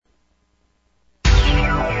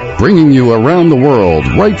bringing you around the world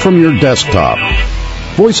right from your desktop.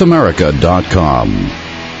 VoiceAmerica.com.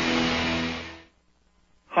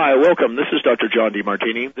 Hi, welcome. This is Dr. John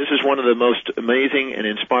DeMartini. This is one of the most amazing and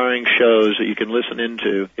inspiring shows that you can listen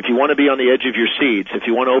into. If you want to be on the edge of your seats, if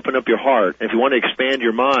you want to open up your heart, if you want to expand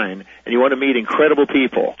your mind, and you want to meet incredible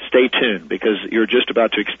people, stay tuned because you're just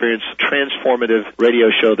about to experience a transformative radio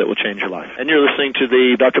show that will change your life. And you're listening to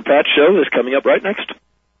the Dr. Pat Show that's coming up right next.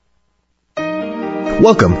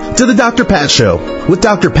 Welcome to the Dr. Pat Show with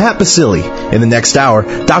Dr. Pat Baccili. In the next hour,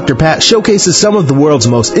 Dr. Pat showcases some of the world's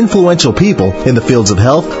most influential people in the fields of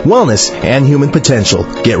health, wellness, and human potential.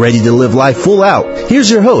 Get ready to live life full out. Here's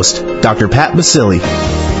your host, Dr. Pat Baccili.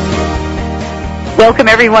 Welcome,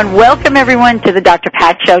 everyone to the Dr.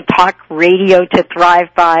 Pat Show, talk radio to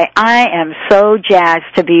thrive by. I am so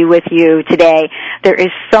jazzed to be with you today. There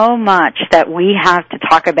is so much that we have to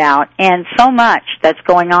talk about and so much that's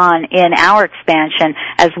going on in our expansion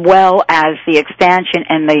as well as the expansion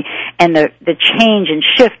and the change and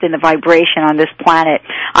shift in the vibration on this planet.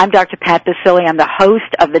 I'm Dr. Pat Baccili. I'm the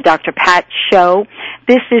host of the Dr. Pat Show.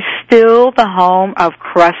 This is still the home of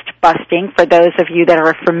crust busting for those of you that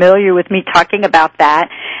are familiar with me talking about that.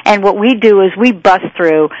 And what we do is we bust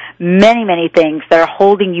through many, many things that are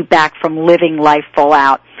holding you back from living life full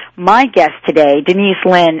out. My guest today, Denise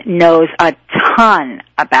Linn, knows a ton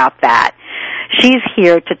about that. She's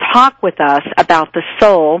here to talk with us about the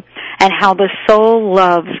soul and how the soul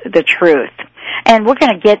loves the truth. And we're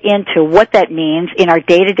going to get into what that means in our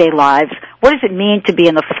day-to-day lives. What does it mean to be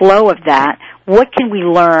in the flow of that? What can we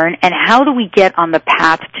learn, and how do we get on the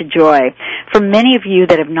path to joy? For many of you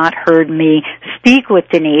that have not heard me speak with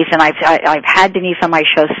Denise, and I've had Denise on my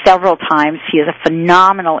show several times. She is a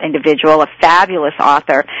phenomenal individual, a fabulous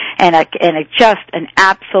author, and just an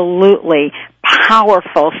absolutely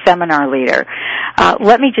powerful seminar leader.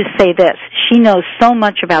 Let me just say this. She knows so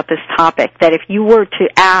much about this topic that if you were to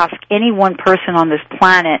ask any one person on this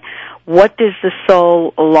planet, what does the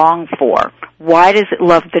soul long for? Why does it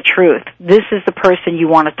love the truth? This is the person you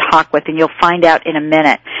want to talk with, and you'll find out in a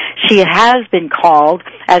minute. She has been called,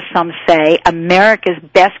 as some say, America's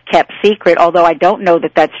best-kept secret, although I don't know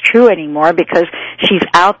that that's true anymore because she's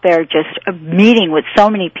out there just meeting with so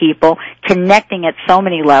many people, connecting at so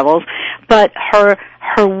many levels. But her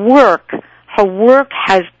work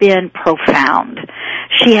has been profound.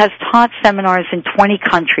 She has taught seminars in 20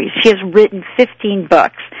 countries. She has written 15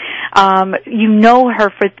 books. You know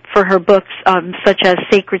her for her books such as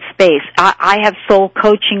Sacred Space. I have Soul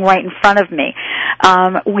Coaching right in front of me.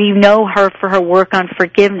 We know her for her work on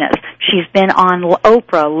forgiveness. She's been on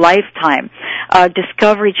Oprah, Lifetime,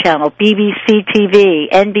 Discovery Channel, BBC TV,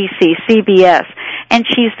 NBC, CBS, and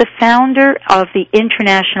she's the founder of the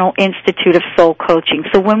International Institute of Soul Coaching.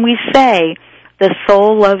 So when we say the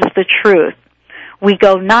soul loves the truth, we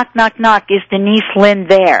go, knock, knock, knock, is Denise Linn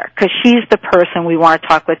there? Because she's the person we want to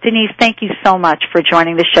talk with. Denise, thank you so much for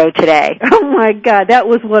joining the show today. Oh, my God, that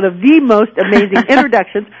was one of the most amazing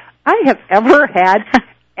introductions I have ever had,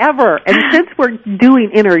 ever. And since we're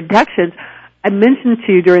doing introductions, I mentioned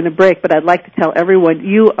to you during the break, but I'd like to tell everyone,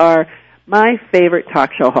 you are my favorite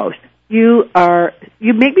talk show host. You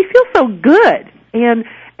make me feel so good.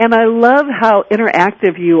 And I love how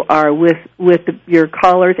interactive you are with your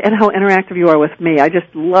callers and how interactive you are with me. I just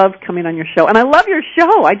love coming on your show. And I love your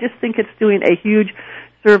show. I just think it's doing a huge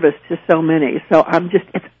service to so many. So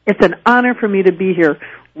it's an honor for me to be here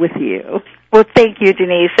with you. Well, thank you,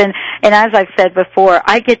 Denise. And as I've said before,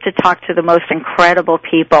 I get to talk to the most incredible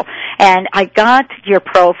people. And I got your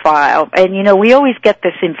profile, and, you know, we always get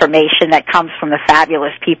this information that comes from the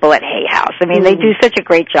fabulous people at Hay House. I mean, they do such a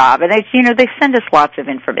great job. And, they send us lots of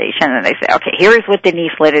information, and they say, okay, here is what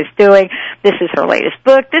Denise Linn is doing. This is her latest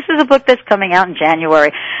book. This is a book that's coming out in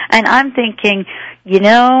January. And I'm thinking,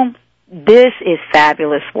 this is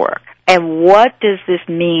fabulous work. And what does this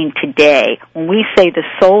mean today when we say the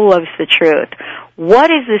soul loves the truth? What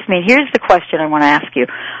does this mean? Here's the question I want to ask you.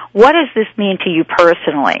 What does this mean to you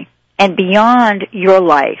personally? And beyond your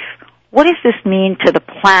life, what does this mean to the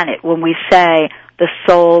planet when we say the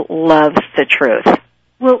soul loves the truth?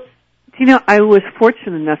 Well, I was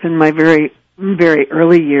fortunate enough in my very, very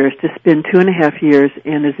early years to spend 2.5 years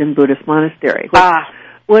in a Zen Buddhist monastery.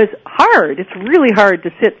 Was hard. It's really hard to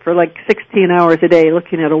sit for like 16 hours a day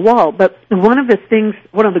looking at a wall. But one of the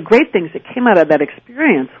great things that came out of that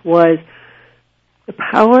experience was the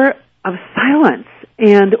power of silence.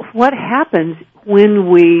 And what happens when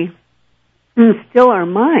we still our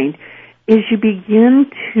mind is you begin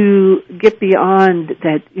to get beyond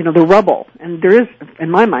that, the rubble. And there is, in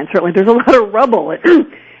my mind, certainly there's a lot of rubble.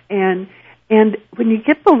 And when you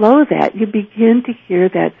get below that, you begin to hear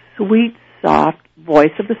that sweet soft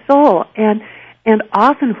voice of the soul. And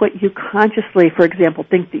often what you consciously, for example,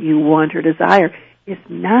 think that you want or desire is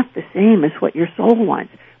not the same as what your soul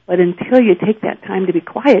wants. But until you take that time to be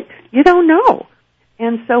quiet, you don't know.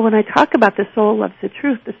 And so when I talk about the soul loves the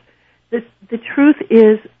truth, the truth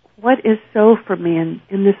is what is so for me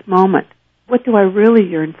in this moment. What do I really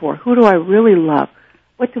yearn for? Who do I really love?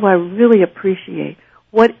 What do I really appreciate?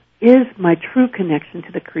 What is my true connection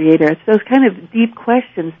to the Creator? It's those kind of deep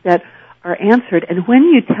questions that are answered. And when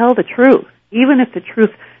you tell the truth, even if the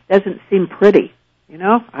truth doesn't seem pretty,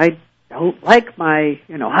 I don't like my,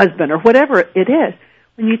 husband or whatever it is,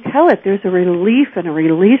 when you tell it, there's a relief and a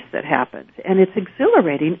release that happens. And it's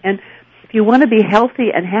exhilarating. And if you want to be healthy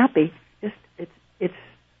and happy, it's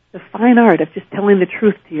the fine art of just telling the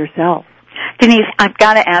truth to yourself. Denise, I've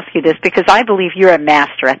got to ask you this because I believe you're a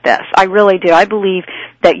master at this. I really do. I believe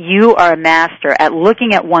that you are a master at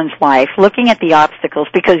looking at one's life, looking at the obstacles,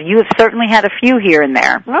 because you have certainly had a few here and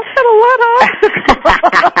there. I've had a lot of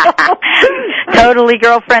obstacles. Totally,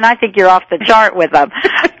 girlfriend. I think you're off the chart with them.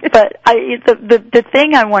 But the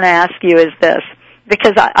thing I want to ask you is this.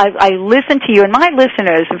 Because I listen to you, and my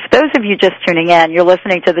listeners, for those of you just tuning in, you're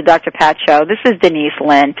listening to the Dr. Pat Show. This is Denise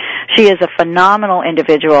Linn. She is a phenomenal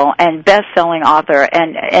individual and best-selling author.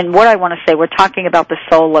 And what I want to say, we're talking about the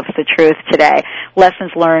soul loves the truth today,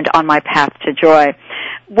 lessons learned on my path to joy.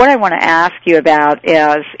 What I want to ask you about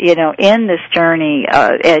is, in this journey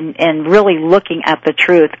and really looking at the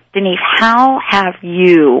truth, Denise, how have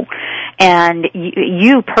you and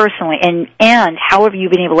you personally and how have you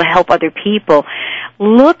been able to help other people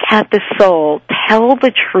look at the soul, tell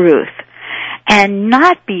the truth, and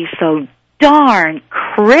not be so darn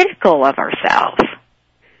critical of ourselves?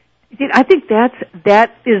 I think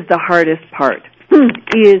that is the hardest part.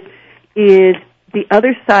 is the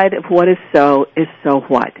other side of what is so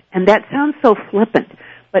what. And that sounds so flippant.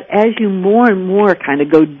 But as you more and more kind of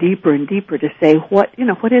go deeper and deeper to say what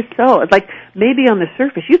is so, it's like maybe on the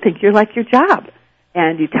surface you think you like your job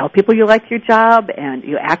and you tell people you like your job and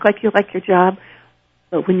you act like you like your job.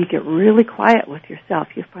 But when you get really quiet with yourself,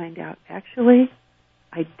 you find out, actually,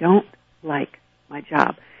 I don't like my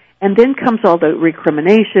job. And then comes all the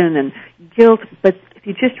recrimination and guilt. But if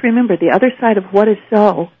you just remember the other side of what is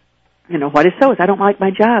so, what is so is I don't like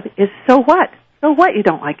my job, is so what? So what you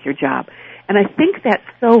don't like your job? And I think that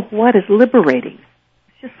so what is liberating.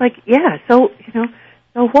 It's just like, so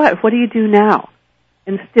what? What do you do now?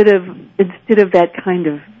 Instead of that kind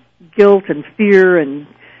of guilt and fear and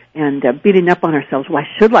beating up on ourselves. Well,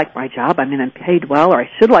 I should like my job. I mean, I'm paid well, or I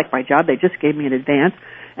should like my job. They just gave me an advance.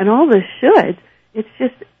 And all this should, it's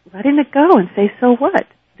just letting it go and say, so what?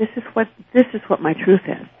 This is what my truth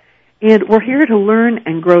is. And we're here to learn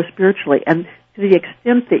and grow spiritually. And to the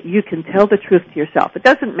extent that you can tell the truth to yourself. It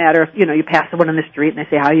doesn't matter if, you pass someone on the street and they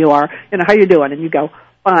say, how you are, how you doing? And you go,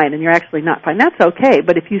 fine, and you're actually not fine. That's okay.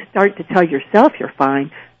 But if you start to tell yourself you're fine,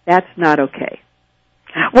 that's not okay.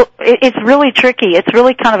 Well, it's really tricky. It's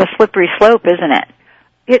really kind of a slippery slope, isn't it?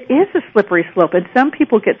 It is a slippery slope. And some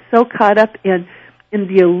people get so caught up in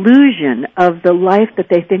the illusion of the life that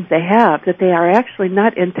they think they have that they are actually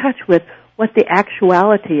not in touch with what the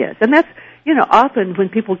actuality is. And that's, often when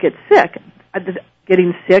people get sick,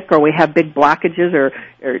 getting sick, or we have big blockages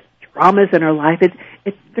or traumas in our life,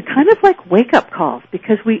 they're kind of like wake-up calls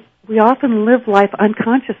because we often live life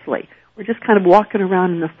unconsciously. We're just kind of walking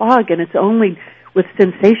around in the fog, and it's only with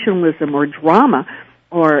sensationalism or drama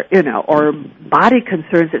or body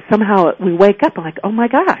concerns that somehow we wake up and like, oh my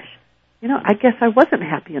gosh, I guess I wasn't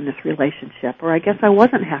happy in this relationship, or I guess I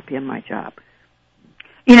wasn't happy in my job.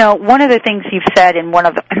 One of the things you've said in one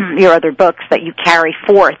of your other books that you carry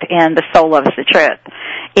forth in The Soul Loves the Truth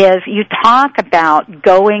is you talk about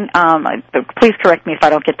going, please correct me if I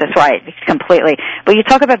don't get this right completely, but you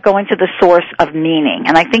talk about going to the source of meaning.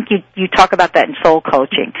 And I think you talk about that in soul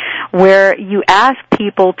coaching, where you ask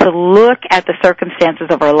people to look at the circumstances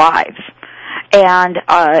of our lives. And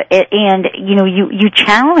you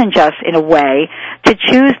challenge us in a way to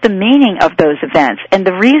choose the meaning of those events. And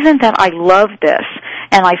the reason that I love this,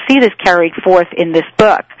 and I see this carried forth in this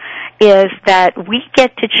book, is that we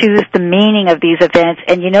get to choose the meaning of these events.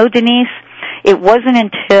 And Denise, it wasn't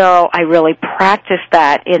until I really practiced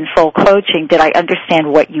that in soul coaching that I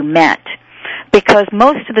understand what you meant. Because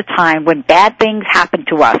most of the time when bad things happen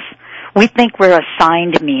to us, we think we're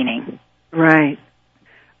assigned meaning. Right.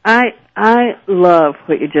 I love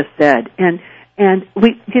what you just said, and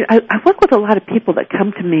I work with a lot of people that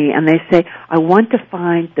come to me and they say, I want to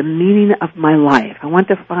find the meaning of my life. I want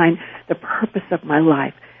to find the purpose of my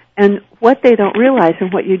life. And what they don't realize,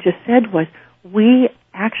 and what you just said, was we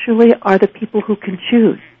actually are the people who can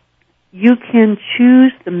choose. you can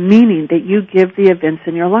choose the meaning that you give the events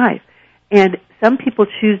in your life. And some people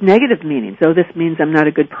choose negative meanings. Oh, this means I'm not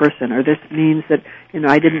a good person, or this means that,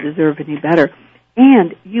 I didn't deserve any better.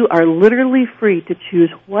 And you are literally free to choose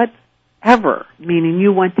whatever meaning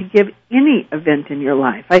you want to give any event in your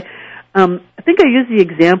life. I think I used the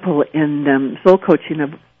example in soul coaching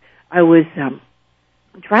of I was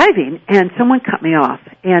driving and someone cut me off,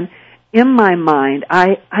 and in my mind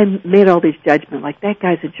I made all these judgments like, that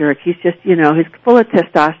guy's a jerk, he's just, he's full of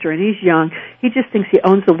testosterone, he's young, he just thinks he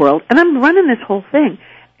owns the world, and I'm running this whole thing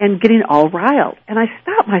and getting all riled. And I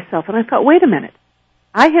stopped myself and I thought, wait a minute,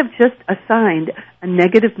 I have just assigned a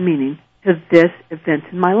negative meaning to this event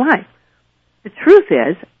in my life. The truth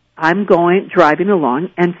is, I'm driving along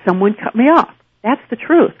and someone cut me off. That's the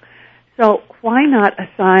truth. So why not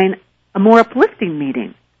assign a more uplifting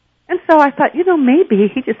meaning? And so I thought, maybe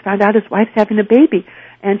he just found out his wife's having a baby,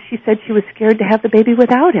 and she said she was scared to have the baby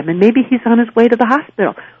without him, and maybe he's on his way to the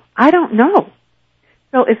hospital. I don't know.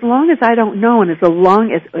 So as long as I don't know, and as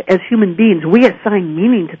long as human beings we assign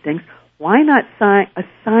meaning to things, why not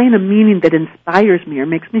assign a meaning that inspires me or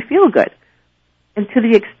makes me feel good? And to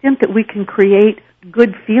the extent that we can create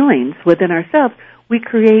good feelings within ourselves, we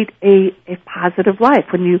create a positive life.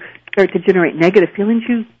 When you start to generate negative feelings,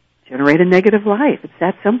 you generate a negative life. It's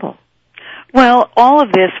that simple. Well, all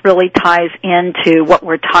of this really ties into what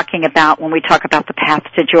we're talking about when we talk about the path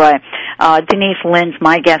to joy. Denise Linn's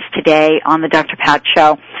my guest today on the Dr. Pat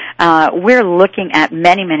Show. We're looking at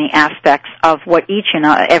many, many aspects of what each and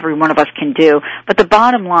every one of us can do. But the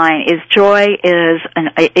bottom line is joy is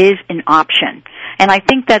an option. And I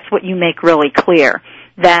think that's what you make really clear,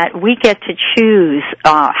 that we get to choose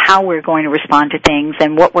how we're going to respond to things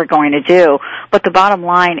and what we're going to do. But the bottom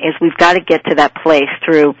line is we've got to get to that place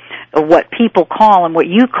through what people call and what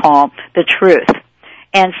you call the truth.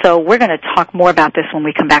 And so we're going to talk more about this when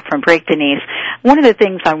we come back from break, Denise. One of the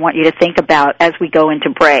things I want you to think about as we go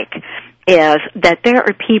into break is that there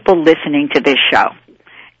are people listening to this show.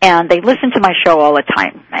 And they listen to my show all the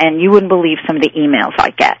time. And you wouldn't believe some of the emails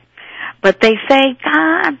I get. But they say,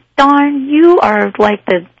 God darn, you are like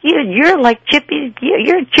you're like Chippy,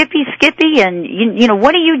 you're Chippy Skippy, and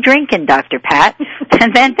what are you drinking, Dr. Pat?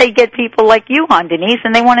 And then they get people like you on, Denise,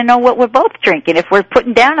 and they want to know what we're both drinking if we're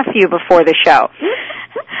putting down a few before the show.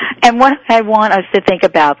 And what I want us to think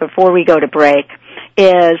about before we go to break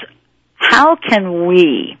is how can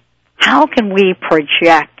we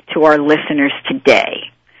project to our listeners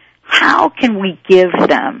today? How can we give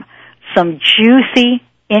them some juicy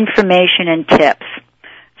information and tips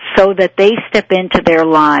so that they step into their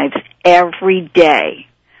lives every day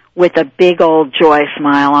with a big old joy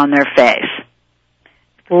smile on their face?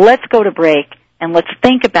 Let's go to break and let's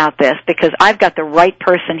think about this, because I've got the right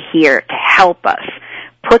person here to help us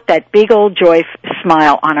put that big old joy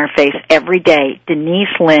smile on our face every day. Denise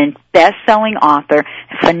Linn, best-selling author,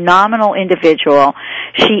 phenomenal individual.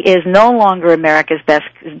 She is no longer America's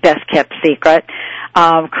best-kept secret,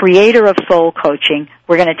 creator of soul coaching.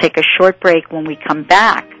 We're going to take a short break. When we come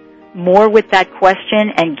back, more with that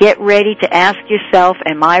question, and get ready to ask yourself,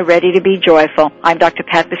 am I ready to be joyful? I'm Dr.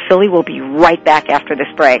 Pat Baccili. We'll be right back after this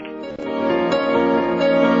break.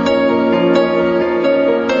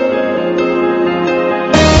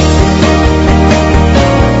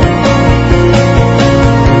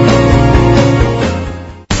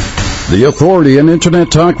 The authority in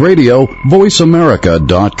Internet Talk Radio,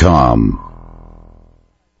 VoiceAmerica.com.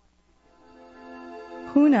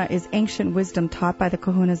 Huna is ancient wisdom taught by the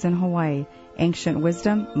kahunas in Hawaii. Ancient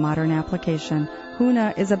wisdom, modern application.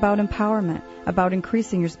 Huna is about empowerment, about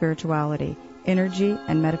increasing your spirituality, energy,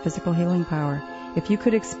 and metaphysical healing power. If you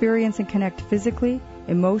could experience and connect physically,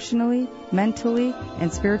 emotionally, mentally,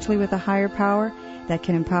 and spiritually with a higher power that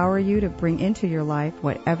can empower you to bring into your life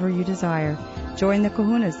whatever you desire, join the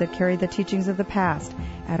kahunas that carry the teachings of the past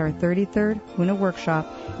at our 33rd Huna Workshop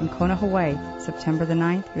in Kona, Hawaii, September the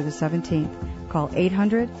 9th through the 17th. Call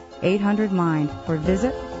 800-800-MIND or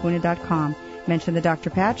visit Huna.com. Mention the Dr.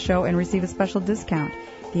 Pat Show and receive a special discount.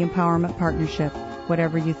 The Empowerment Partnership.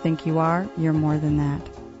 Whatever you think you are, you're more than that.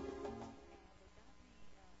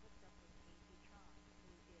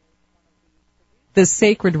 The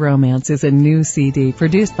Sacred Romance is a new CD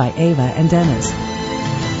produced by Ava and Dennis.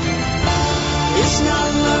 It's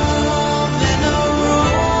not love in a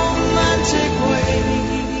romantic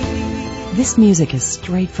way. This music is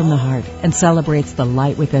straight from the heart and celebrates the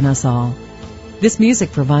light within us all. This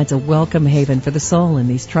music provides a welcome haven for the soul in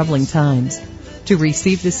these troubling times. To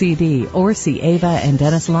receive the CD or see Ava and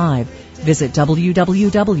Dennis live, visit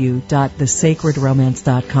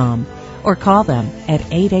www.thesacredromance.com or call them at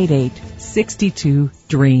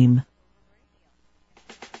 888-62-DREAM.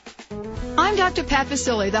 Dr. Pat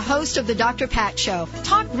Basile, the host of the Dr. Pat Show.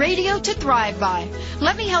 Talk radio to thrive by.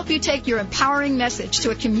 Let me help you take your empowering message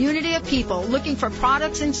to a community of people looking for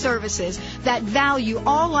products and services that value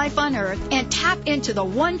all life on earth and tap into the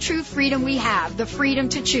one true freedom we have, the freedom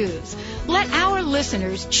to choose. Let our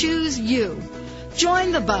listeners choose you.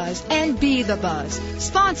 Join the buzz and be the buzz.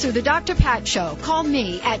 Sponsor the Dr. Pat Show. Call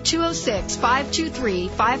me at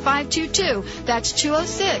 206-523-5522. That's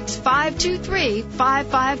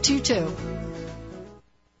 206-523-5522.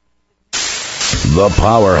 The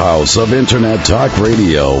powerhouse of Internet Talk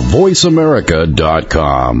Radio,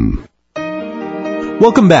 VoiceAmerica.com.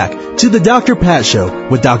 Welcome back to the Dr. Pat Show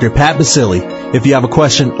with Dr. Pat Basile. If you have a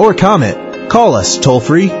question or comment, call us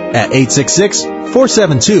toll-free at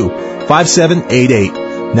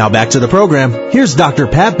 866-472-5788. Now back to the program. Here's Dr.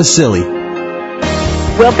 Pat Basile.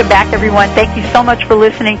 Welcome back, everyone. Thank you so much for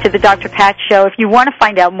listening to the Dr. Pat Show. If you want to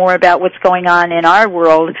find out more about what's going on in our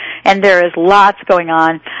world, and there is lots going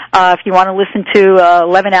on, if you want to listen to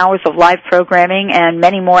 11 hours of live programming and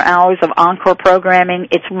many more hours of encore programming,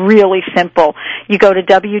 it's really simple. You go to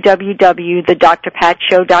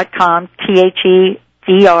www.thedrpatshow.com,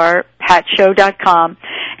 THEDR, patshow.com,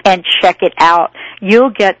 and check it out.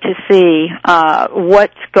 You'll get to see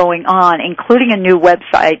what's going on, including a new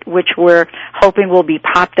website, which we're hoping will be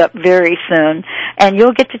popped up very soon. And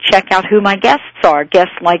you'll get to check out who my guests are,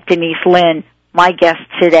 guests like Denise Linn, my guest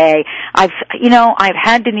today. I've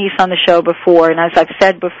had Denise on the show before, and as I've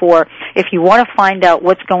said before, if you want to find out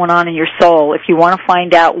what's going on in your soul, if you want to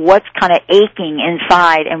find out what's kind of aching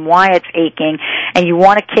inside and why it's aching, and you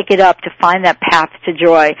want to kick it up to find that path to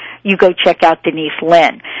joy, you go check out Denise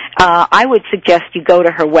Linn. I would suggest you go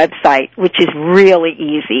to her website, which is really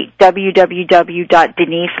easy,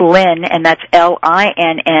 www.deniselinn, and that's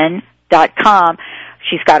LINN.com.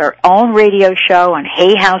 She's got her own radio show on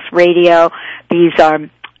Hay House Radio. These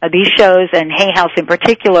shows, and Hay House in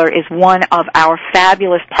particular, is one of our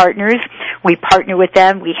fabulous partners. We partner with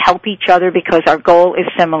them. We help each other because our goal is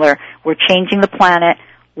similar. We're changing the planet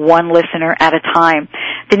one listener at a time.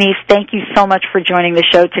 Denise, thank you so much for joining the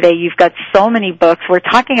show today. You've got so many books. We're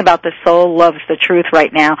talking about The Soul Loves the Truth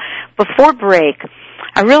right now. Before break,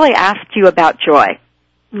 I really asked you about joy.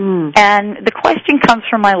 And the question comes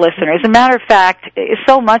from my listener. As a matter of fact,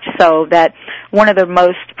 so much so that one of the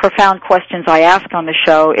most profound questions I ask on the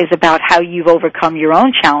show is about how you've overcome your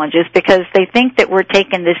own challenges, because they think that we're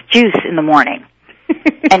taking this juice in the morning.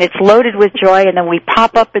 And it's loaded with joy, and then we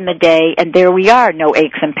pop up in the day, and there we are. No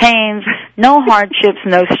aches and pains, no hardships,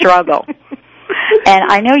 no struggle. And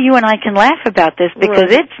I know you and I can laugh about this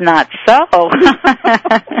because it's not so.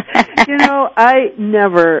 I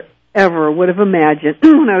never ever would have imagined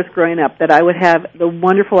when I was growing up that I would have the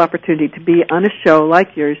wonderful opportunity to be on a show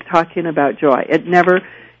like yours talking about joy. It never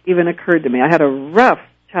even occurred to me. I had a rough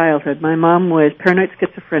childhood. My mom was paranoid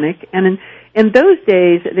schizophrenic, and in those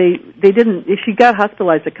days they didn't. She got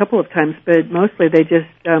hospitalized a couple of times, but mostly they just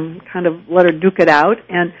kind of let her duke it out,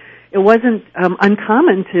 and it wasn't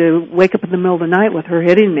uncommon to wake up in the middle of the night with her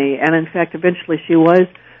hitting me, and in fact eventually she was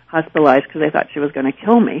hospitalized because they thought she was going to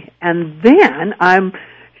kill me. And then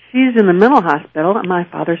she's in the mental hospital, and my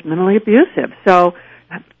father's mentally abusive. So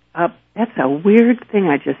that's a weird thing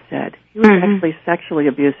I just said. He was actually sexually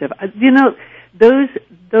abusive. Those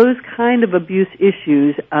kind of abuse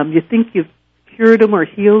issues, you think you've cured them or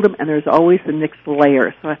healed them, and there's always the next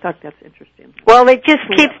layer. So I thought that's interesting. Well, it just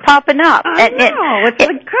keeps popping up. I know. It's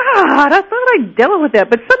like, God, I thought I'd dealt with that.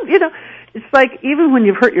 But it's like even when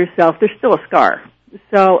you've hurt yourself, there's still a scar.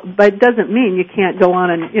 So, but it doesn't mean you can't go on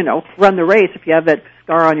and, run the race if you have that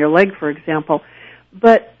scar on your leg, for example.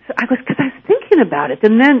 But because I was thinking about it.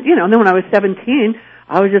 And then, then when I was 17,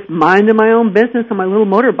 I was just minding my own business on my little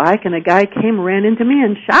motorbike, and a guy came, ran into me,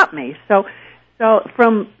 and shot me. So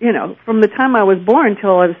from the time I was born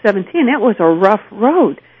till I was 17, it was a rough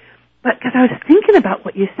road. But because I was thinking about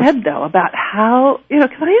what you said, though, about how,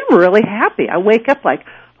 because I am really happy. I wake up like,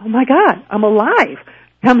 oh, my God, I'm alive.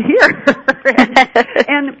 I'm here.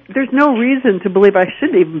 and there's no reason to believe I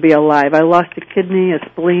shouldn't even be alive. I lost a kidney, a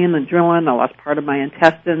spleen, adrenaline. I lost part of my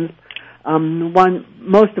intestines,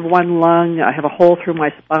 most of one lung. I have a hole through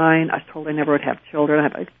my spine. I was told I never would have children. I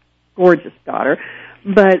have a gorgeous daughter.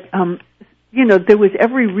 But, there was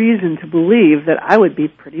every reason to believe that I would be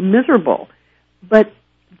pretty miserable. But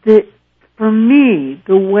for me,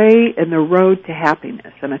 the way and the road to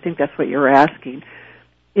happiness, and I think that's what you're asking,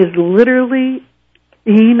 is literally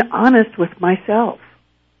being honest with myself.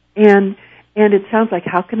 And it sounds like,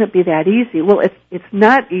 how can it be that easy? Well, it's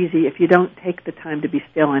not easy if you don't take the time to be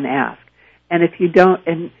still and ask. And if you don't,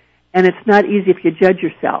 and it's not easy if you judge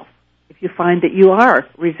yourself. If you find that you are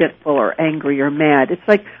resentful or angry or mad, it's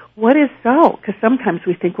like, what is so? Because sometimes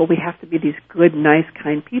we think, well, we have to be these good, nice,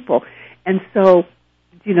 kind people. And so,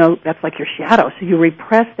 that's like your shadow. So you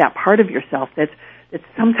repress that part of yourself that's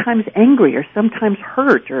sometimes angry or sometimes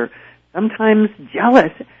hurt or sometimes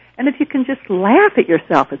jealous. And if you can just laugh at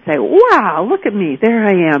yourself and say, wow, look at me, there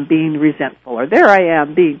I am being resentful, or there I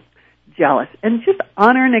am being jealous, and just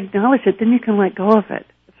honor and acknowledge it, then you can let go of it.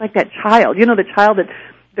 It's like that child. The child that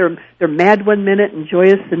they're mad one minute and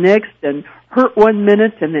joyous the next, and hurt one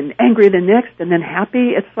minute and then angry the next, and then happy.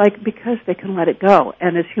 It's like because they can let it go.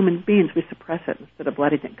 And as human beings, we suppress it instead of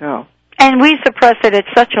letting it go. And we suppress it at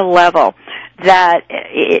such a level that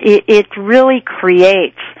it really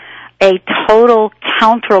creates a total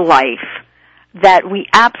counter life that we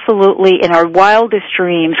absolutely, in our wildest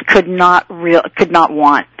dreams, could not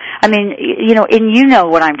want. I mean, and you know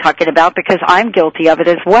what I'm talking about because I'm guilty of it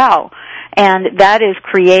as well. And that is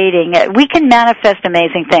creating, we can manifest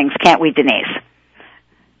amazing things, can't we, Denise?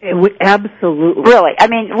 Absolutely. Really. I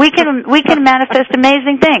mean, we can manifest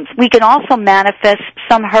amazing things. We can also manifest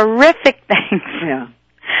some horrific things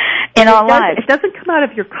in our lives. It doesn't come out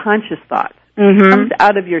of your conscious thoughts. Mm-hmm. It comes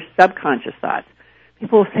out of your subconscious thoughts.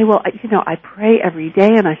 People will say, well, I pray every day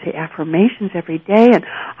and I say affirmations every day and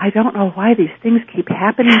I don't know why these things keep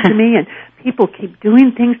happening to me and people keep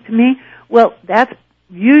doing things to me. Well, that's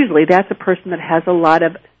a person that has a lot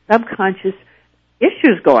of subconscious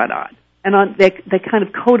issues going on. And they kind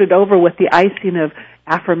of coat it over with the icing of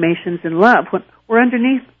affirmations and love. Where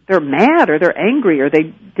underneath they're mad or they're angry or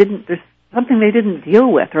there's something they didn't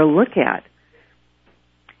deal with or look at.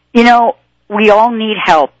 We all need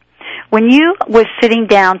help. When you were sitting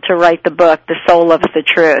down to write the book, The Soul Loves the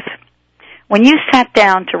Truth, when you sat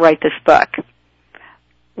down to write this book,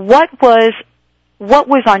 what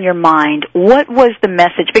was on your mind? What was the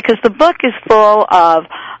message? Because the book is full of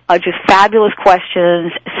just fabulous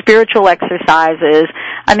questions, spiritual exercises.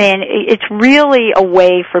 I mean, it's really a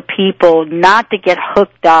way for people not to get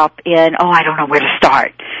hooked up in, I don't know where to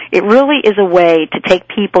start. It really is a way to take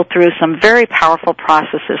people through some very powerful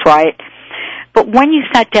processes, right? But when you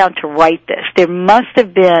sat down to write this, there must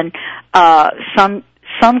have been some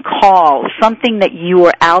call, something that you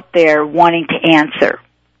were out there wanting to answer.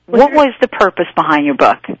 What was the purpose behind your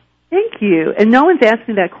book? Thank you. And no one's asked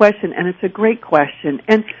me that question, and it's a great question.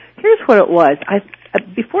 And here's what it was.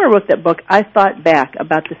 Before I wrote that book, I thought back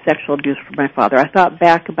about the sexual abuse from my father. I thought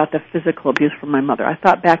back about the physical abuse from my mother. I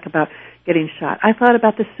thought back about getting shot. I thought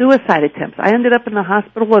about the suicide attempts. I ended up in the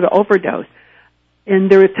hospital with an overdose.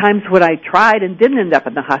 And there were times when I tried and didn't end up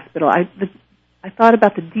in the hospital. I thought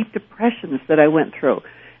about the deep depressions that I went through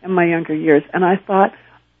in my younger years. And I thought,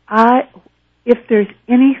 if there's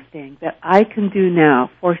anything that I can do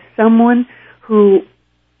now for someone who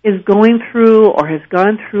is going through or has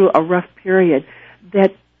gone through a rough period,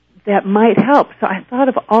 that might help. So I thought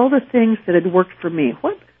of all the things that had worked for me.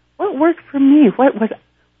 What worked for me?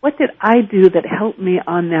 What did I do that helped me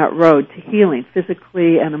on that road to healing,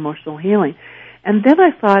 physically and emotional healing? And then I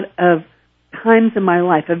thought of times in my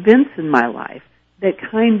life, events in my life, that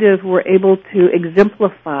kind of were able to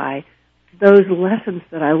exemplify those lessons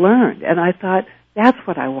that I learned. And I thought, that's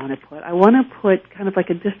what I want to put. I want to put kind of like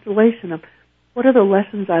a distillation of what are the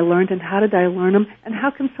lessons I learned and how did I learn them, and how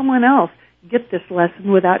can someone else get this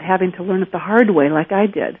lesson without having to learn it the hard way like I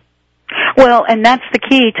did. Well, and that's the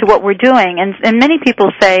key to what we're doing. And many people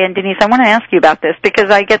say, and Denise, I want to ask you about this because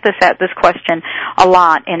I get this question a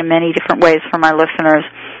lot in many different ways from my listeners.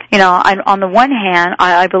 On the one hand,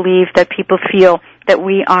 I believe that people feel that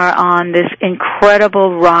we are on this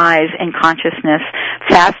incredible rise in consciousness,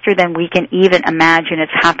 faster than we can even imagine.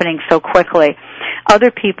 It's happening so quickly.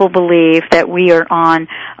 Other people believe that we are on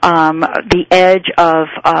the edge of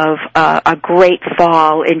a great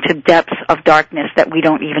fall into depths of darkness that we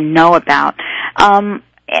don't even know about.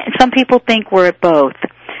 Some people think we're at both.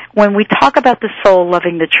 When we talk about the soul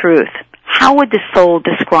loving the truth, how would the soul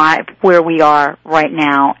describe where we are right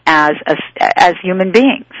now as human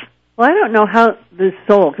beings? Well, I don't know how the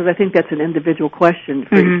soul, because I think that's an individual question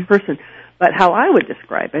for each person, but how I would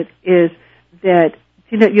describe it is that,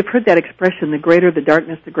 you've heard that expression, the greater the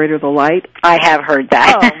darkness, the greater the light. I have heard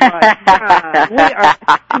that. Oh, my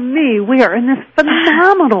God. We are in this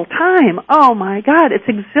phenomenal time. Oh, my God, it's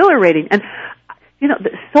exhilarating. And,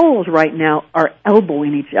 the souls right now are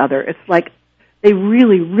elbowing each other. It's like they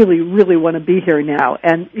really, really, really want to be here now.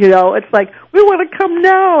 And, it's like, we want to come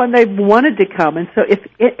now, and they've wanted to come. And so if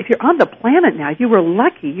you're on the planet now, you were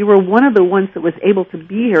lucky. You were one of the ones that was able to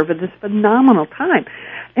be here for this phenomenal time.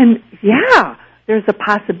 And, there's a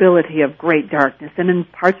possibility of great darkness. And in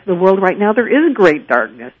parts of the world right now, there is great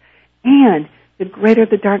darkness. And the greater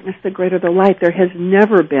the darkness, the greater the light. There has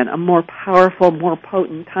never been a more powerful, more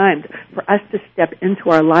potent time for us to step into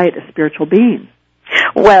our light as spiritual beings.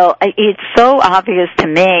 Well, it's so obvious to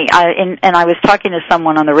me, and I was talking to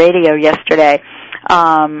someone on the radio yesterday,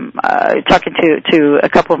 talking to a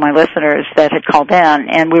couple of my listeners that had called in,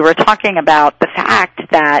 and we were talking about the fact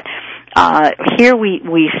that here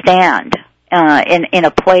we stand in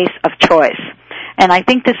a place of choice. And I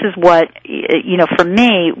think this is what, for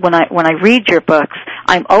me, when I read your books,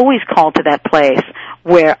 I'm always called to that place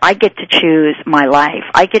where I get to choose my life.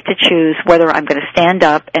 I get to choose whether I'm going to stand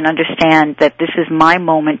up and understand that this is my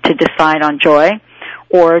moment to decide on joy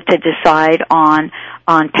or to decide on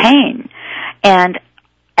pain. And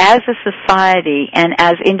as a society and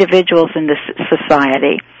as individuals in this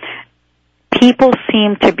society, people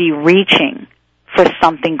seem to be reaching for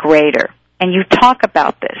something greater. And you talk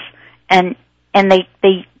about this. And they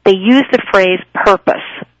use the phrase purpose.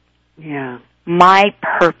 Yeah. My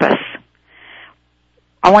purpose.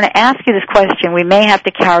 I want to ask you this question. We may have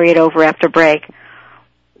to carry it over after break.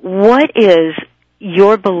 What is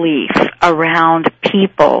your belief around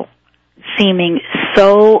people seeming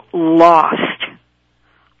so lost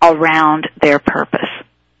around their purpose?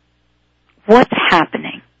 What's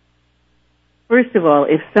happening? First of all,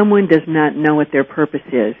 if someone does not know what their purpose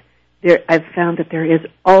is, I've found that there is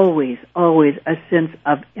always a sense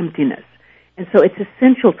of emptiness. And so it's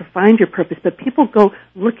essential to find your purpose, but people go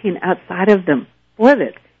looking outside of them for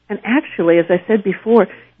it. And actually, as I said before,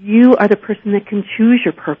 you are the person that can choose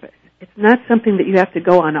your purpose. It's not something that you have to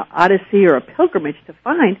go on an odyssey or a pilgrimage to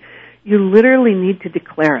find. You literally need to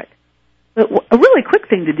declare it. But a really quick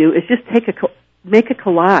thing to do is just make a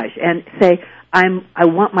collage and say, I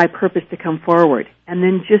want my purpose to come forward. And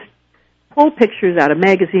then just pull pictures out of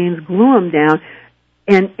magazines, glue them down,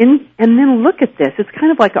 and then look at this. It's kind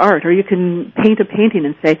of like art, or you can paint a painting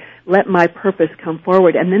and say, let my purpose come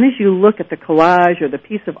forward. And then as you look at the collage or the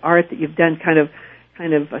piece of art that you've done, kind of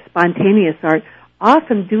a spontaneous art,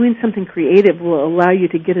 often doing something creative will allow you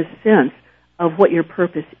to get a sense of what your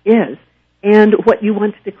purpose is and what you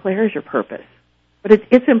want to declare as your purpose. But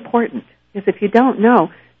it's important, because if you don't know,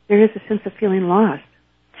 there is a sense of feeling lost.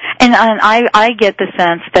 And I get the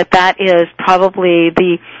sense that is probably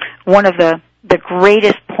one of the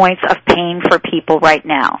greatest points of pain for people right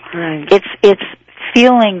now. Right. It's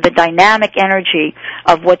feeling the dynamic energy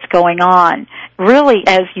of what's going on. Really,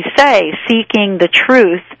 as you say, seeking the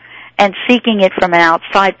truth and seeking it from an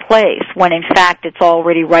outside place when in fact it's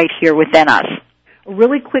already right here within us. A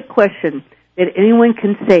really quick question that anyone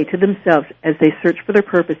can say to themselves as they search for their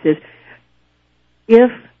purpose is,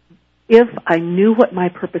 if I knew what my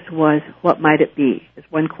purpose was, what might it be? Is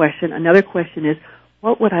one question. Another question is,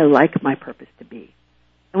 what would I like my purpose to be?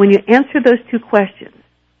 And when you answer those two questions,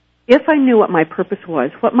 if I knew what my purpose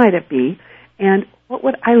was, what might it be? And what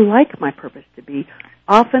would I like my purpose to be?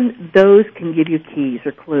 Often those can give you keys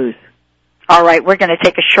or clues. All right, we're going to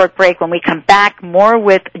take a short break. When we come back, more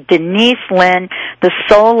with Denise Linn, The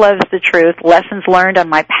Soul Loves the Truth, Lessons Learned on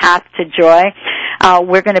My Path to Joy.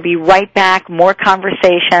 We're going to be right back, more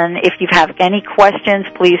conversation. If you have any questions,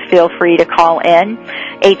 please feel free to call in,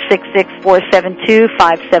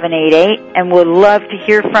 866-472-5788, and we'd love to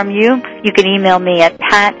hear from you. You can email me at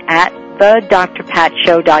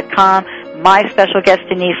pat@thedrpatshow.com. My special guest,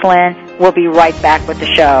 Denise Linn, will be right back with the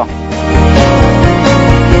show.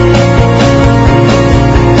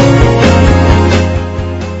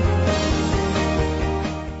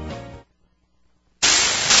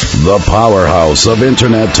 The powerhouse of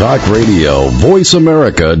Internet Talk Radio,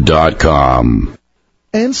 VoiceAmerica.com.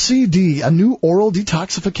 NCD, a new oral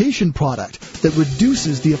detoxification product that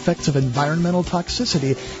reduces the effects of environmental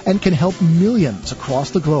toxicity and can help millions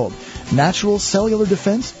across the globe. Natural Cellular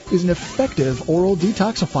Defense is an effective oral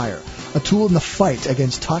detoxifier, a tool in the fight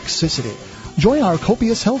against toxicity. Join our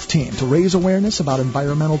Copious Health team to raise awareness about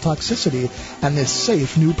environmental toxicity and this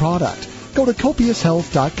safe new product. Go to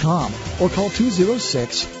copioushealth.com or call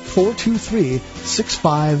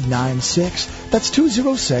 206-423-6596. That's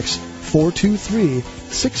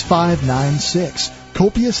 206-423-6596.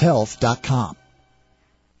 copioushealth.com.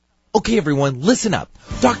 Okay, everyone, listen up.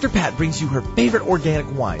 Dr. Pat brings you her favorite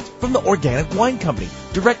organic wines from the Organic Wine Company,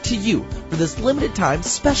 direct to you for this limited time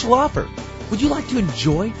special offer. Would you like to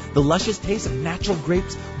enjoy the luscious taste of natural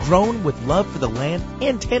grapes grown with love for the land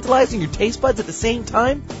and tantalizing your taste buds at the same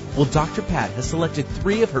time? Well, Dr. Pat has selected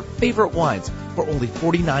 3 of her favorite wines for only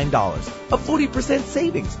 $49, a 40%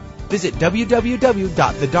 savings. Visit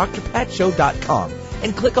www.thedrpatshow.com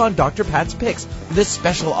and click on Dr. Pat's Picks for this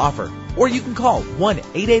special offer. Or you can call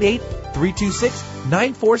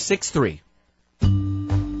 1-888-326-9463.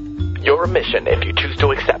 Your mission, if you choose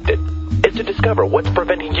to accept it, is to to discover what's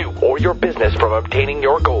preventing you or your business from obtaining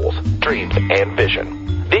your goals, dreams, and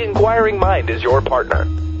vision. The Inquiring Mind is your partner.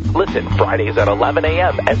 Listen Fridays at 11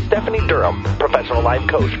 a.m. as Stephanie Durham, professional life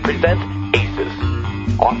coach, presents ACES.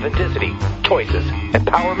 Authenticity, choices,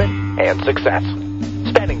 empowerment, and success.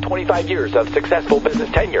 Spanning 25 years of successful business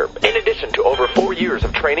tenure, in addition to over 4 years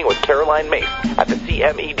of training with Caroline Mace at the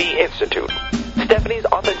CMED Institute. Stephanie's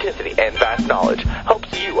authenticity and vast knowledge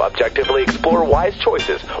helps you objectively explore wise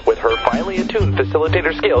choices with her finely attuned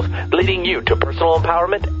facilitator skills, leading you to personal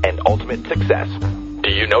empowerment and ultimate success. Do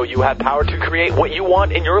you know you have power to create what you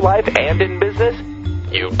want in your life and in business?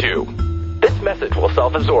 You do. This message will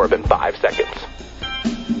self-absorb in 5 seconds.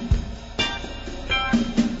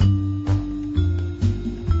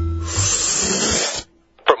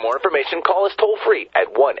 For more information, call us toll-free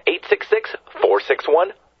at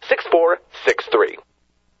 1-866-461-6463.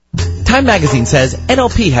 Time Magazine says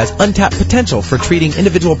NLP has untapped potential for treating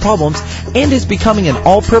individual problems and is becoming an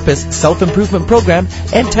all-purpose self-improvement program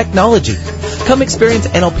and technology. Come experience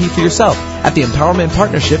NLP for yourself at the Empowerment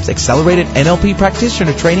Partnership's Accelerated NLP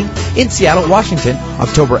Practitioner Training in Seattle, Washington,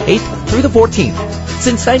 October 8th through the 14th.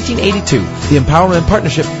 Since 1982, the Empowerment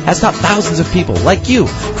Partnership has taught thousands of people like you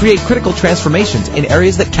create critical transformations in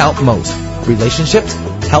areas that count most: relationships,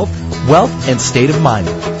 health, wealth, and state of mind.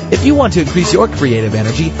 If you want to increase your creative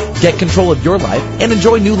energy, get control of your life, and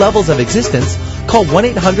enjoy new levels of existence, call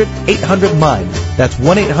 1-800-800-MIND. That's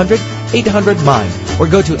 1-800-800-MIND. Or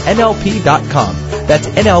go to NLP.com. That's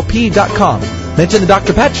NLP.com. Mention the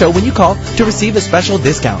Dr. Pat Show when you call to receive a special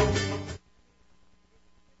discount.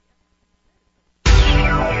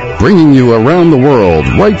 Bringing you around the world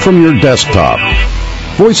right from your desktop.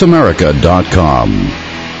 VoiceAmerica.com.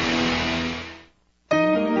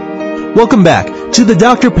 Welcome back to the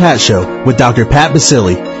Dr. Pat Show with Dr. Pat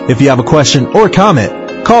Basili. If you have a question or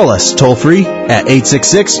comment, call us toll-free at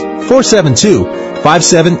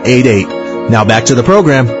 866-472-5788. Now back to the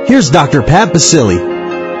program. Here's Dr. Pat Basili.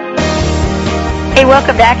 Hey,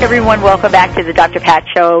 welcome back, everyone. Welcome back to the Dr. Pat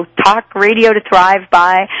Show, talk radio to thrive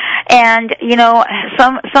by. And, you know,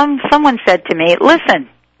 someone said to me, listen,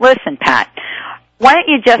 Pat, why don't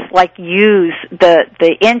you just use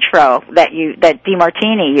the intro that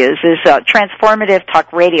DeMartini uses, transformative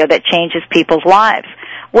talk radio that changes people's lives?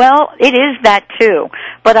 Well, it is that too.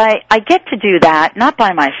 But I get to do that, not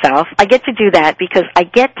by myself. I get to do that because I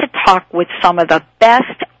get to talk with some of the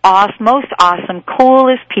best, most awesome,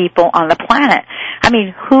 coolest people on the planet. I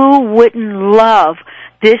mean, who wouldn't love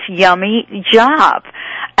this yummy job?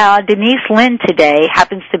 Denise Linn today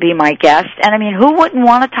happens to be my guest, and I mean, who wouldn't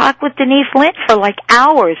want to talk with Denise Linn for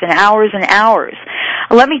hours and hours and hours?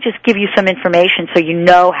 Let me just give you some information so you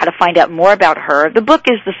know how to find out more about her. The book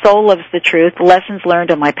is The Soul Loves the Truth, Lessons Learned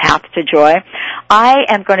on My Path to Joy. I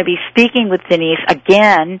am going to be speaking with Denise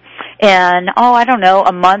again in,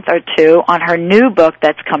 a month or two on her new book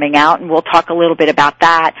that's coming out, and we'll talk a little bit about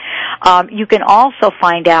that. You can also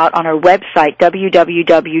find out on her website,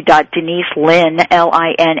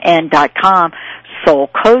 www.deniselinn.com, soul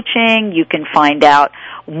coaching. You can find out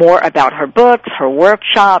more about her books, her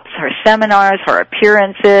workshops, her seminars, her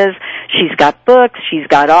appearances. She's got books, she's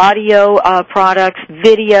got audio products,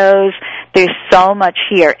 videos. There's so much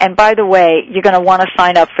here. And by the way, you're going to want to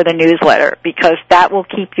sign up for the newsletter because that will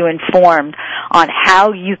keep you informed on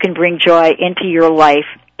how you can bring joy into your life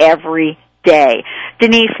every day.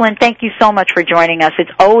 Denise Linn, thank you so much for joining us.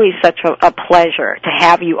 It's always such a pleasure to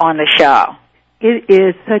have you on the show. It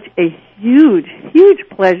is such a huge, huge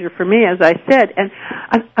pleasure for me, as I said. And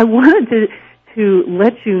I wanted to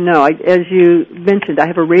let you know, as you mentioned, I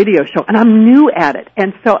have a radio show, and I'm new at it.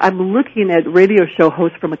 And so I'm looking at radio show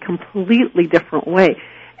hosts from a completely different way.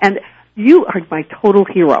 And you are my total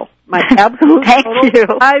hero, my absolute Thank total. you.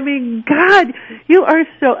 I mean, God, you are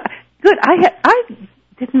so good. I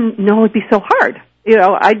didn't know it'd be so hard. You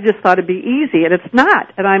know, I just thought it'd be easy, and it's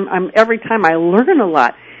not. And I'm every time I learn a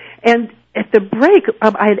lot. And at the break,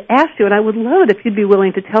 I had asked you, and I would love it if you'd be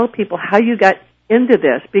willing to tell people how you got into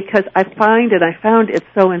this, because I found it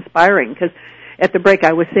so inspiring. Because at the break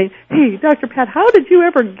I was saying, hey, Dr. Pat, how did you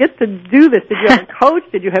ever get to do this? Did you have a coach?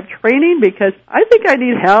 Did you have training? Because I think I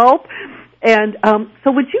need help. And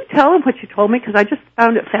so would you tell them what you told me? Because I just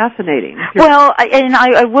found it fascinating. Well,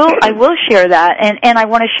 I will share that, and I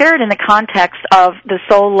want to share it in the context of the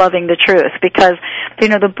soul loving the truth, because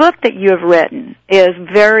the book that you have written is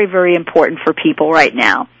very, very important for people right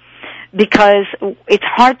now, because it's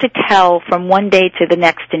hard to tell from one day to the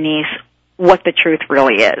next, Denise, what the truth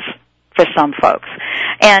really is. for some folks.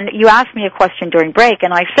 And you asked me a question during break,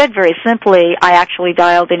 and I said very simply, I actually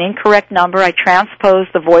dialed an incorrect number. I transposed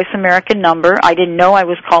the Voice America number. I didn't know I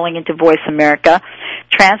was calling into Voice America.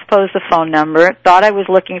 Transposed the phone number. Thought I was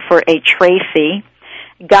looking for a Tracy.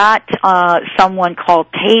 Got someone called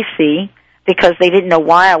Tacey because they didn't know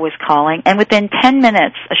why I was calling. And within 10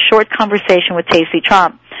 minutes, a short conversation with Tacey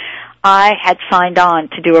Trump, I had signed on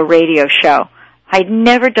to do a radio show. I'd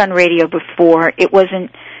never done radio before. It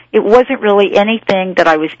wasn't really anything that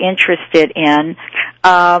I was interested in.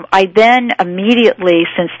 I then immediately,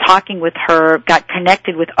 since talking with her, got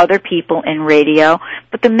connected with other people in radio.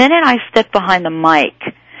 But the minute I stepped behind the mic,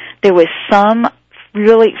 there was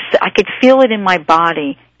I could feel it in my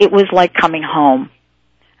body. It was like coming home.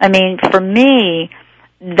 I mean, for me,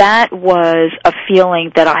 that was a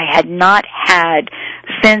feeling that I had not had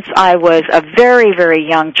since I was a very, very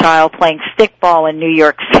young child playing stickball in New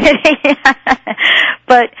York City.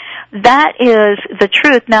 But that is the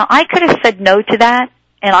truth. Now, I could have said no to that,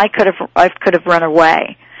 and I could have run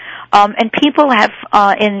away. And people have,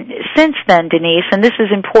 since then, Denise, and this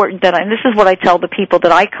is important and this is what I tell the people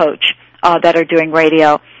that I coach, that are doing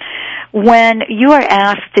radio. When you are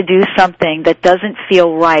asked to do something that doesn't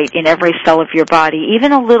feel right in every cell of your body,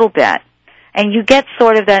 even a little bit, and you get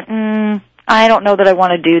sort of that, I don't know that I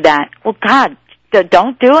want to do that. Well, God,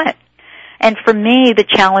 don't do it. And for me, the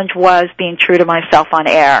challenge was being true to myself on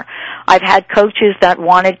air. I've had coaches that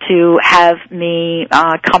wanted to have me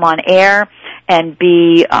come on air and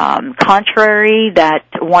be contrary, that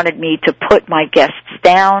wanted me to put my guests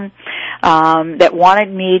down, that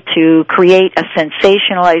wanted me to create a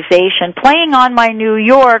sensationalization, playing on my New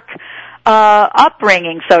York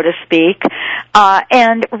upbringing, so to speak,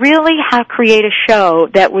 and really create a show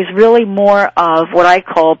that was really more of what I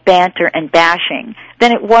call banter and bashing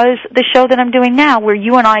than it was the show that I'm doing now, where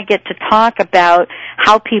you and I get to talk about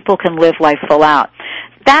how people can live life full out.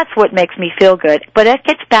 That's what makes me feel good. But it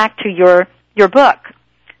gets back to your book,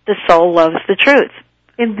 The Soul Loves the Truth.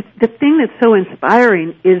 And the thing that's so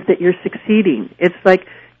inspiring is that you're succeeding. It's like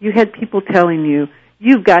you had people telling you,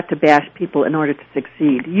 you've got to bash people in order to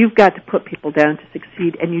succeed. You've got to put people down to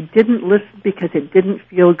succeed, and you didn't listen because it didn't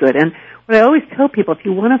feel good. And what I always tell people, if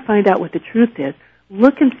you want to find out what the truth is,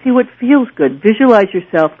 look and see what feels good. Visualize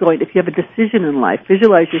yourself going, if you have a decision in life,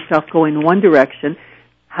 visualize yourself going one direction.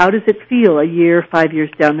 How does it feel a year, 5 years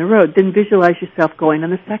down the road? Then visualize yourself going in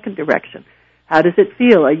the second direction. How does it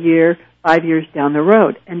feel a year, 5 years down the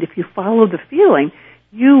road? And if you follow the feeling,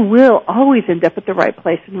 you will always end up at the right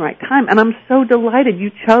place and the right time. And I'm so delighted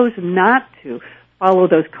you chose not to follow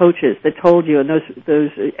those coaches that told you and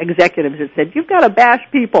those executives that said, you've got to bash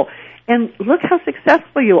people. And look how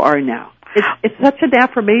successful you are now. It's such an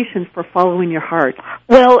affirmation for following your heart.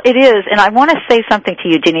 Well, it is, and I want to say something to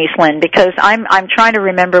you, Denise Lynn, because I'm trying to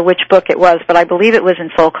remember which book it was, but I believe it was in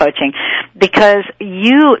Soul Coaching, because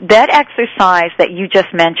that exercise that you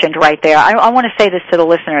just mentioned right there, I want to say this to the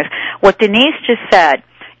listeners. What Denise just said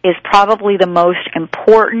is probably the most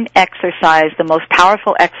important exercise, the most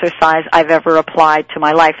powerful exercise I've ever applied to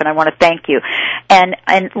my life, and I want to thank you. And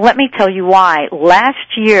let me tell you why.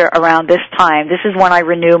 Last year around this time, this is when I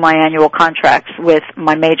renew my annual contracts with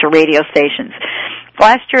my major radio stations.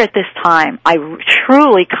 Last year at this time, I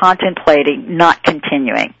truly contemplating not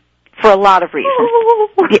continuing for a lot of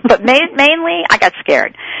reasons. But mainly, I got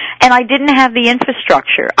scared. And I didn't have the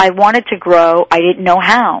infrastructure. I wanted to grow. I didn't know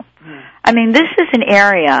how. I mean, this is an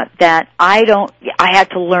area that I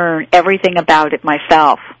had to learn everything about it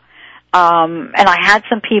myself. And I had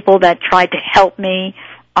some people that tried to help me,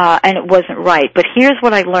 and it wasn't right. But here's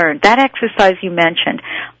what I learned. That exercise you mentioned,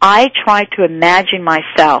 I tried to imagine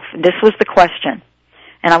myself. This was the question,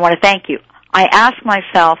 and I want to thank you. I asked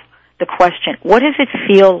myself the question, what does it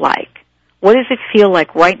feel like? What does it feel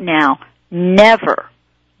like right now, never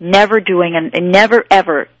ever doing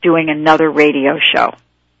another radio show?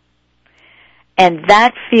 And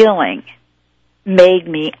that feeling made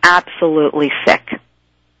me absolutely sick.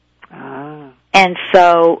 And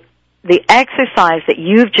so the exercise that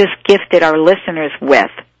you've just gifted our listeners with,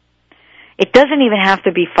 it doesn't even have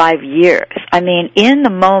to be 5 years. I mean, in the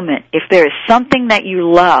moment, if there is something that you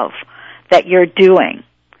love that you're doing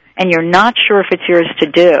and you're not sure if it's yours to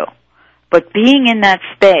do, but being in that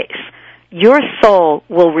space, your soul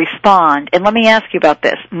will respond. And let me ask you about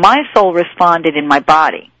this. My soul responded in my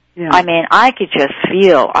body. Yeah. I mean, I could just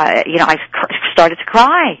feel, I started to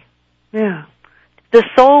cry. Yeah. The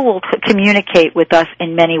soul will communicate with us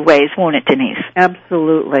in many ways, won't it, Denise?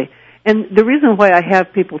 Absolutely. And the reason why I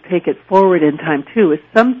have people take it forward in time, too, is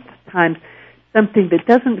sometimes something that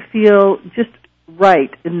doesn't feel just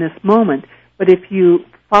right in this moment, but if you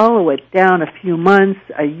follow it down a few months,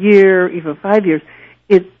 a year, even 5 years,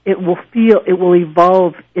 it will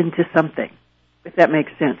evolve into something, if that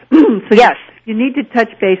makes sense. So yes. You need to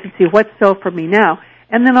touch base and see what's so for me now.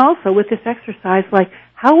 And then also with this exercise, like,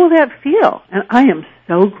 how will that feel? And I am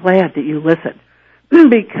so glad that you listened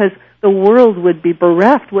because the world would be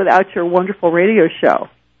bereft without your wonderful radio show.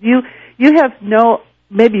 You have no,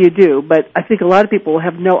 maybe you do, but I think a lot of people will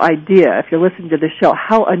have no idea if you're listening to the show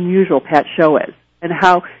how unusual Pat's show is and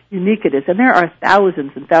how unique it is. And there are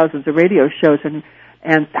thousands and thousands of radio shows and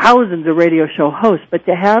thousands of radio show hosts, but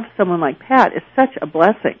to have someone like Pat is such a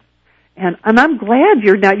blessing. And I'm glad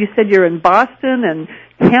you said you're in Boston and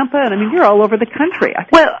Tampa, and I mean, you're all over the country.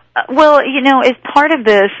 Well, you know, as part of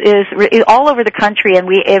this is all over the country, and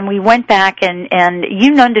we went back and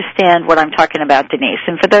you understand what I'm talking about, Denise.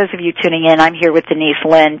 And for those of you tuning in, I'm here with Denise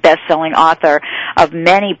Linn, best-selling author of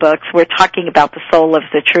many books. We're talking about the soul of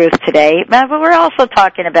the truth today, but we're also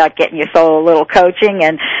talking about getting your soul a little coaching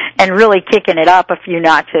and really kicking it up a few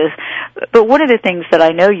notches. But one of the things that I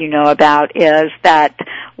know you know about is that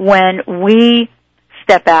when I've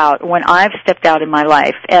stepped out in my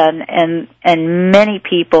life, and many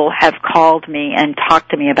people have called me and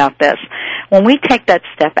talked to me about this, when we take that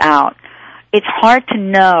step out, it's hard to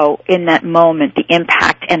know in that moment the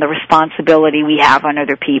impact and the responsibility we have on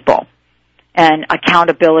other people and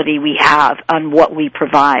accountability we have on what we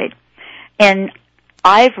provide. And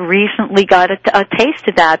I've recently got a taste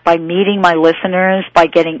of that by meeting my listeners, by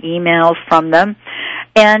getting emails from them.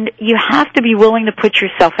 And you have to be willing to put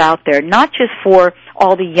yourself out there, not just for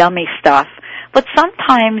all the yummy stuff, but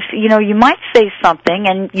sometimes, you know, you might say something,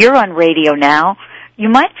 and you're on radio now, you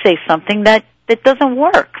might say something that doesn't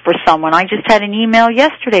work for someone. I just had an email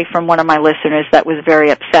yesterday from one of my listeners that was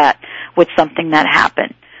very upset with something that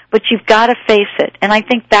happened. But you've got to face it, and I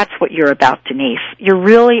think that's what you're about, Denise. You're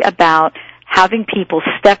really about having people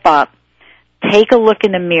step up, take a look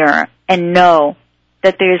in the mirror, and know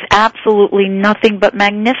that there's absolutely nothing but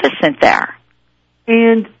magnificent there.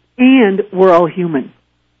 And we're all human.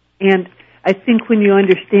 And I think when you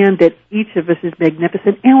understand that each of us is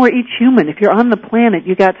magnificent, and we're each human. If you're on the planet,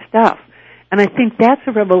 you got stuff. And I think that's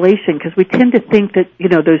a revelation, because we tend to think that, you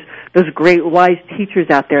know, those great wise teachers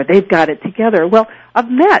out there, they've got it together. Well, I've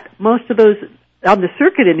met most of those, on the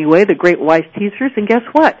circuit anyway, the great wise teachers, and guess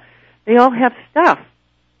what? They all have stuff.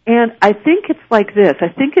 And I think it's like this. I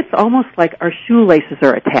think it's almost like our shoelaces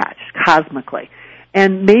are attached cosmically.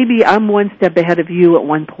 And maybe I'm one step ahead of you at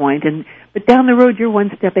one point, but down the road you're one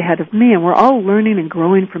step ahead of me, and we're all learning and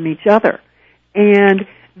growing from each other. And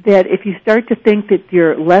that if you start to think that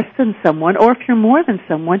you're less than someone, or if you're more than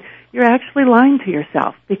someone, you're actually lying to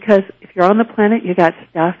yourself. Because if you're on the planet, you got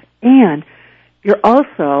stuff, and you're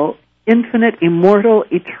also infinite, immortal,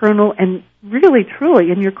 eternal, and really, truly,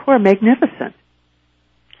 in your core, magnificent.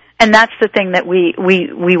 And that's the thing that we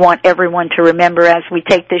want everyone to remember as we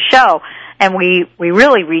take this show. And we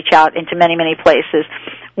really reach out into many, many places.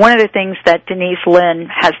 One of the things that Denise Linn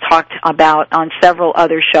has talked about on several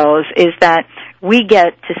other shows is that we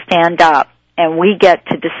get to stand up and we get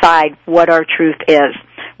to decide what our truth is.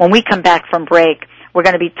 When we come back from break, we're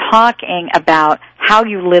going to be talking about how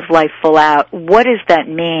you live life full out. What does that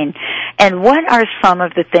mean? And what are some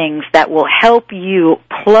of the things that will help you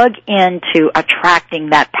plug into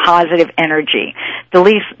attracting that positive energy?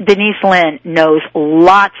 Denise Linn knows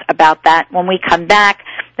lots about that. When we come back,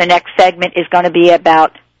 the next segment is going to be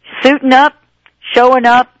about suiting up, showing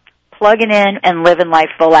up, plugging in, and living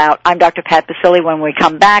life full out. I'm Dr. Pat Baccili. When we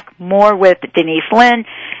come back, more with Denise Linn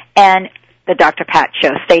and the Dr. Pat Show.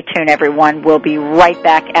 Stay tuned, everyone. We'll be right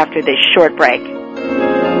back after this short break.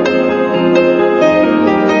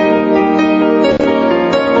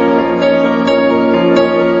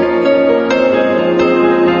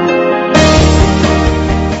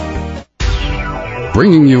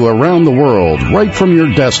 Bringing you around the world right from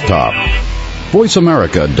your desktop.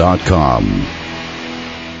 VoiceAmerica.com.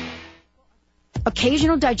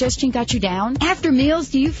 Occasional digestion got you down? After meals,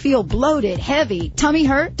 do you feel bloated, heavy, tummy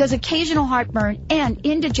hurt? Does occasional heartburn and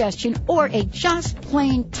indigestion or a just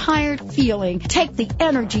plain tired feeling take the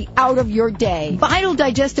energy out of your day? Vital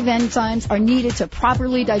digestive enzymes are needed to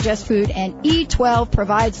properly digest food, and E12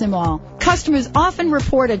 provides them all. Customers often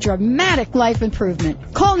report a dramatic life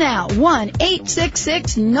improvement. Call now,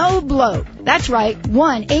 1-866-NO-BLOAT. That's right,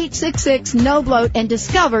 1-866-NO-BLOAT, and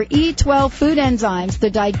discover E12 food enzymes, the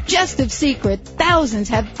digestive secret thousands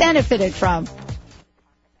have benefited from.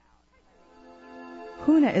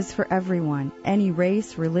 Huna is for everyone, any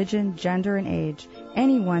race, religion, gender, and age.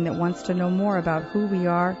 Anyone that wants to know more about who we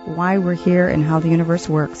are, why we're here, and how the universe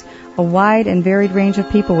works. A wide and varied range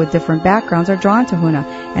of people with different backgrounds are drawn to Huna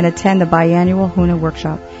and attend the biannual Huna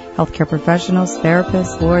workshop. Healthcare professionals,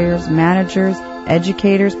 therapists, lawyers, managers,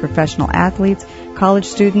 educators, professional athletes, college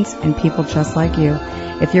students, and people just like you.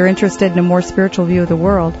 If you're interested in a more spiritual view of the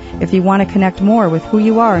world, if you want to connect more with who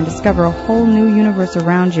you are and discover a whole new universe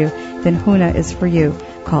around you, then Huna is for you.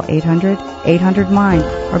 Call 800-800-MIND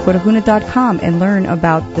or go to Huna.com and learn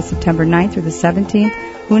about the September 9th through the 17th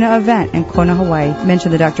Huna event in Kona, Hawaii.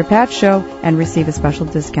 Mention the Dr. Pat Show and receive a special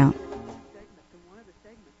discount.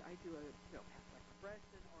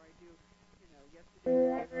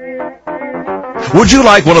 Would you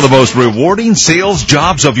like one of the most rewarding sales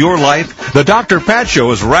jobs of your life? The Dr. Pat Show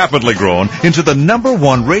has rapidly grown into the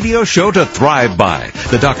 #1 radio show to thrive by.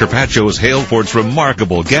 The Dr. Pat Show is hailed for its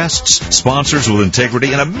remarkable guests, sponsors with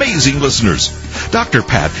integrity, and amazing listeners. Dr.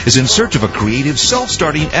 Pat is in search of a creative,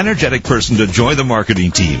 self-starting, energetic person to join the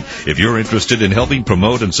marketing team. If you're interested in helping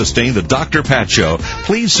promote and sustain the Dr. Pat Show,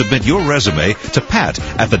 please submit your resume to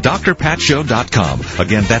pat@thedrpatshow.com.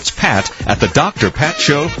 Again, that's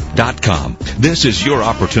pat@thedrpatshow.com. This is your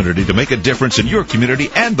opportunity to make a difference in your community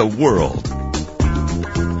and the world.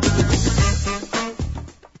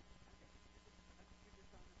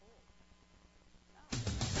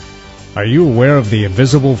 Are you aware of the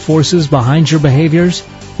invisible forces behind your behaviors?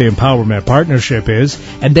 The Empowerment Partnership is,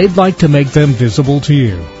 and they'd like to make them visible to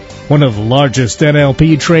you. One of the largest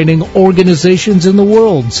NLP training organizations in the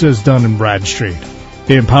world, says Dun & Bradstreet.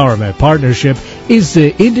 The Empowerment Partnership is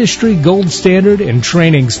the industry gold standard in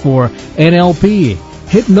trainings for NLP,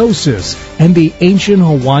 hypnosis, and the ancient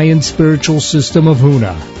Hawaiian spiritual system of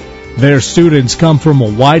Huna. Their students come from a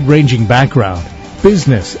wide-ranging background: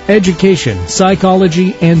 business, education,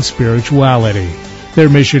 psychology, and spirituality. Their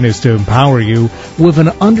mission is to empower you with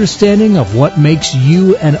an understanding of what makes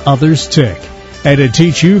you and others tick, and to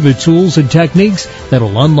teach you the tools and techniques that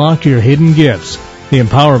will unlock your hidden gifts. The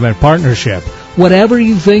Empowerment Partnership. Whatever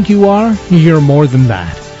you think you are, you're more than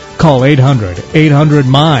that. Call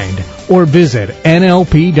 800-800-MIND or visit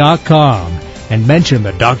NLP.com and mention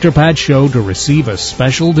the Dr. Pat Show to receive a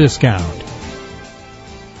special discount.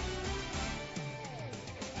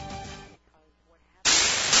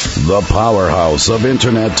 The powerhouse of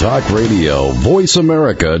Internet Talk Radio,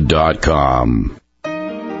 VoiceAmerica.com.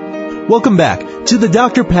 Welcome back to the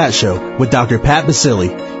Dr. Pat Show with Dr. Pat Basile.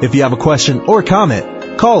 If you have a question or comment,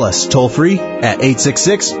 call us toll-free at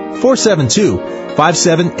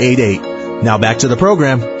 866-472-5788. Now back to the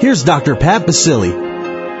program. Here's Dr. Pat Basile.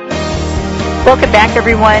 Welcome back,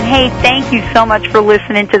 everyone. Hey, thank you so much for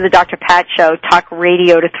listening to the Dr. Pat Show, Talk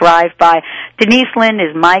Radio to Thrive By. Denise Linn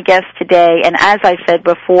is my guest today, and as I said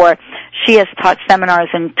before, she has taught seminars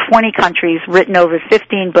in 20 countries, written over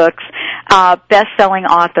 15 books, best-selling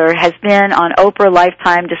author, has been on Oprah,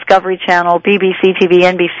 Lifetime, Discovery Channel, BBC TV,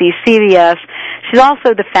 NBC, CBS. She's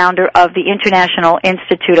also the founder of the International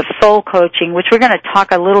Institute of Soul Coaching, which we're going to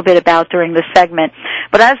talk a little bit about during this segment.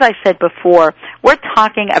 But as I said before, we're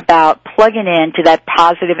talking about plugging into that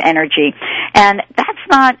positive energy. And that's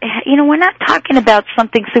not, we're not talking about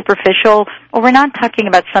something superficial, or we're not talking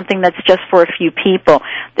about something that's just for a few people.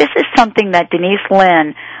 This is something that Denise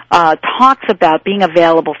Linn talks about being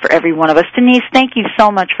available for every one of us. Denise, thank you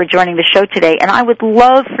so much for joining the show today, and I would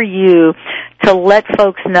love for you to let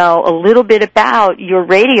folks know a little bit about your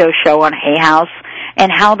radio show on Hay House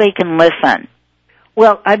and how they can listen.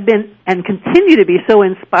 Well, I've been and continue to be so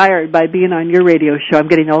inspired by being on your radio show. I'm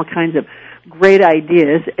getting all kinds of great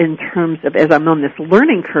ideas in terms of, as I'm on this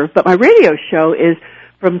learning curve, but my radio show is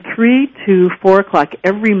from 3 to 4 o'clock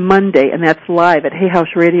every Monday, and that's live at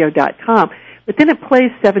hayhouseradio.com. But then it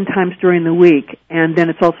plays 7 times during the week, and then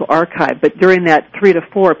it's also archived. But during that 3 to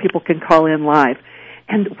 4, people can call in live.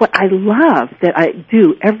 And what I love that I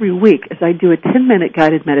do every week is I do a 10-minute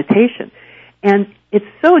guided meditation. And it's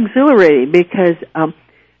so exhilarating because,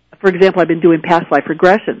 for example, I've been doing past life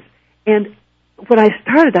regressions. And when I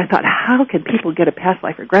started, I thought, how can people get a past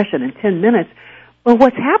life regression in 10 minutes? Well,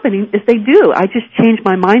 what's happening is they do. I just changed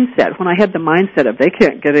my mindset. When I had the mindset of they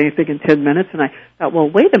can't get anything in 10 minutes, and I thought, well,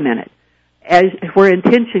 wait a minute. As where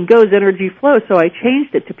intention goes, energy flows. So I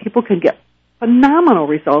changed it to people can get phenomenal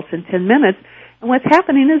results in 10 minutes. And what's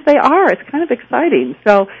happening is they are. It's kind of exciting.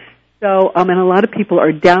 And a lot of people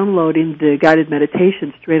are downloading the guided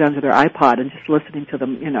meditation straight onto their iPod and just listening to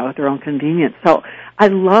them, at their own convenience. So I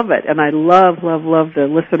love it, and I love the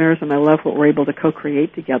listeners, and I love what we're able to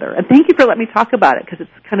co-create together. And thank you for letting me talk about it, because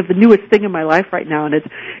it's kind of the newest thing in my life right now, and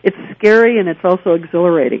it's scary and it's also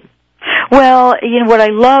exhilarating. Well, what I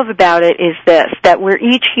love about it is this, that we're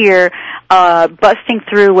each here busting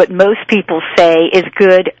through what most people say is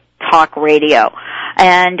good talk radio.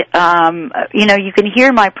 And, you can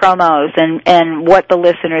hear my promos and what the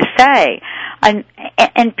listeners say.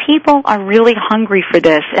 And people are really hungry for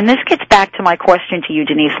this. And this gets back to my question to you,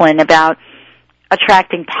 Denise Linn, about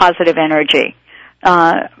attracting positive energy.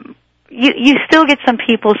 You still get some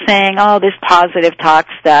people saying, oh, this positive talk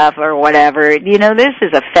stuff or whatever, this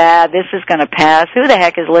is a fad, this is going to pass. Who the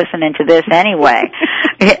heck is listening to this anyway?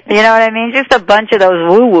 You know what I mean? Just a bunch of those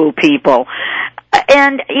woo-woo people.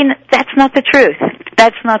 And that's not the truth.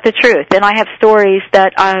 That's not the truth. And I have stories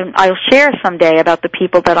that I'll share someday about the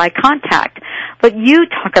people that I contact. But you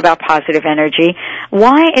talk about positive energy.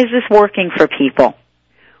 Why is this working for people?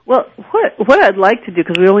 Well, what I'd like to do,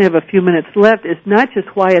 because we only have a few minutes left, is not just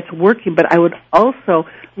why it's working, but I would also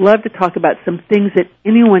love to talk about some things that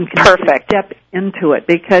anyone can do to step into it,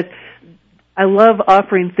 because I love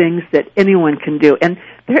offering things that anyone can do. And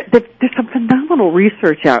there's some phenomenal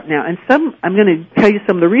research out now, and I'm going to tell you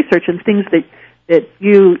some of the research and things that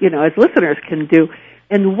you as listeners can do.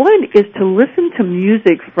 And one is to listen to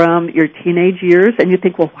music from your teenage years, and you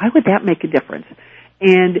think, well, why would that make a difference?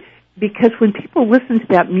 And because when people listen to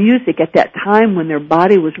that music at that time when their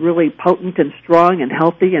body was really potent and strong and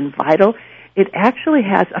healthy and vital, it actually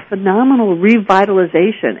has a phenomenal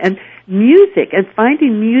revitalization. And music, and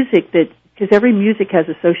finding music because every music has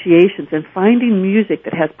associations, and finding music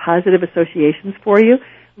that has positive associations for you,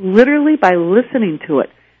 literally by listening to it,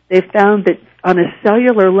 they've found that on a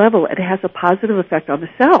cellular level it has a positive effect on the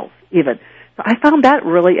cells even. So I found that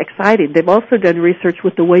really exciting. They've also done research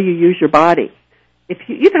with the way you use your body. If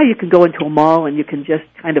you know how you can go into a mall and you can just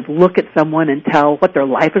kind of look at someone and tell what their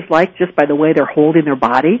life is like just by the way they're holding their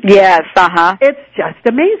body? Yes, uh-huh. It's just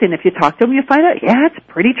amazing. If you talk to them, you find out, yeah, it's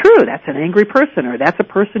pretty true. That's an angry person, or that's a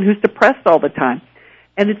person who's depressed all the time.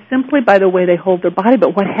 And it's simply by the way they hold their body.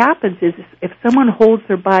 But what happens is if someone holds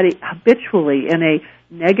their body habitually in a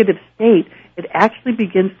negative state, it actually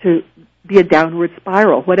begins to be a downward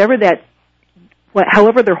spiral. However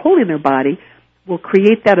they're holding their body will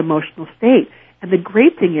create that emotional state. And the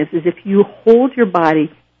great thing is if you hold your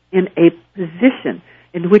body in a position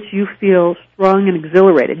in which you feel strong and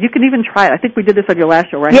exhilarated. You can even try it. I think we did this on your last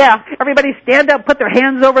show, right? Yeah. Everybody stand up, put their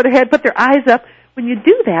hands over their head, put their eyes up. When you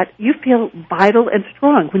do that, you feel vital and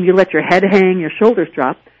strong. When you let your head hang, your shoulders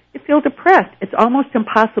drop, you feel depressed. It's almost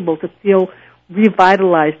impossible to feel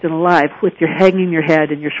revitalized and alive with your hanging your head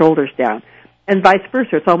and your shoulders down. And vice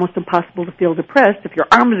versa. It's almost impossible to feel depressed if your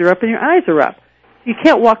arms are up and your eyes are up. You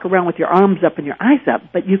can't walk around with your arms up and your eyes up,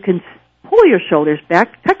 but you can pull your shoulders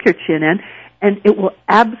back, tuck your chin in, and it will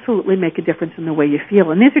absolutely make a difference in the way you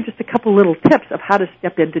feel. And these are just a couple little tips of how to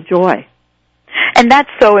step into joy. And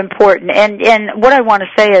that's so important. And what I want to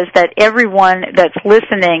say is that everyone that's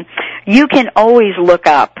listening, you can always look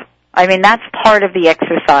up. I mean, that's part of the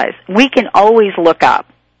exercise. We can always look up.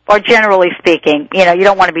 Or generally speaking, you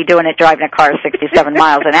don't want to be doing it driving a car 67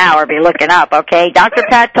 miles an hour, be looking up, okay? Dr.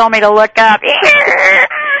 Pat told me to look up.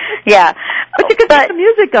 Yeah. But you can put some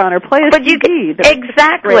music on or play a CD.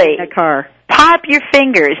 Exactly. In a car. Pop your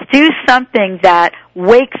fingers. Do something that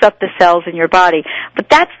wakes up the cells in your body. But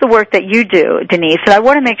that's the work that you do, Denise. And I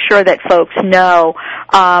want to make sure that folks know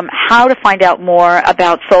how to find out more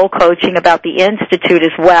about soul coaching, about the Institute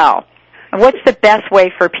as well. What's the best way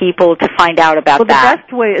for people to find out about that? Well, the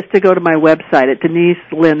best way is to go to my website at Denise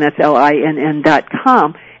Linn, that's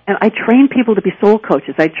LINN.com, and I train people to be soul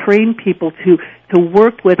coaches. I train people to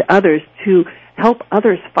work with others, to help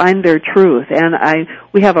others find their truth. And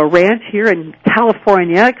we have a ranch here in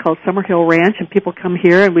California called Summerhill Ranch, and people come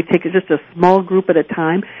here, and we take just a small group at a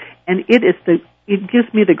time, and it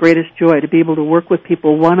gives me the greatest joy to be able to work with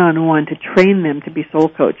people one-on-one to train them to be soul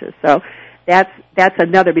coaches. So that's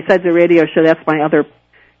another, besides the radio show, that's my other,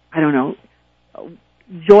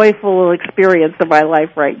 joyful experience of my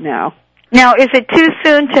life right now. Now, is it too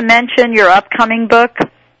soon to mention your upcoming book?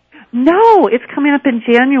 No, it's coming up in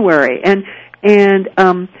January, and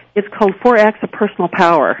it's called 4 Acts of Personal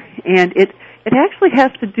Power, and it actually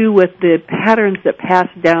has to do with the patterns that pass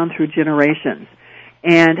down through generations,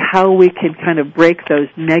 and how we can kind of break those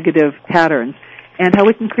negative patterns, and how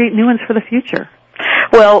we can create new ones for the future.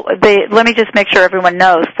 Well, let me just make sure everyone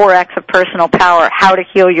knows 4 Acts of Personal Power, How to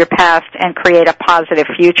Heal Your Past and Create a Positive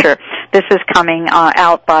Future. This is coming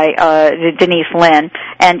out by Denise Linn.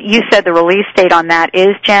 And you said the release date on that is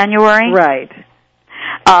January? Right.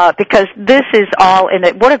 Because this is all in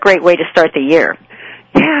it. What a great way to start the year.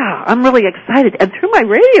 Yeah, I'm really excited. And through my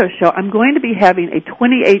radio show, I'm going to be having a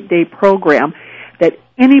 28-day program that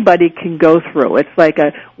anybody can go through. It's like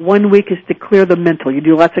 1 week is to clear the mental. You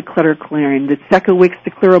do lots of clutter clearing. The second week is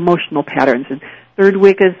to clear emotional patterns. And third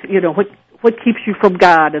week is, what keeps you from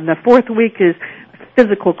God. And the fourth week is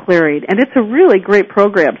physical clearing. And it's a really great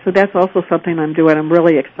program. So that's also something I'm doing. I'm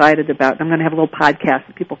really excited about. I'm going to have a little podcast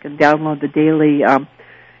that people can download the daily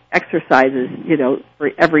exercises, for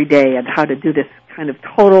every day and how to do this kind of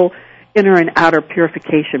total inner and outer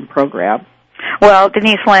purification program. Well,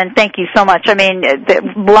 Denise Linn, thank you so much. I mean,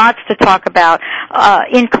 lots to talk about.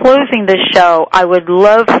 In closing this show, I would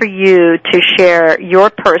love for you to share your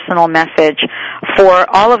personal message for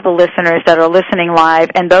all of the listeners that are listening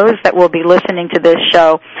live and those that will be listening to this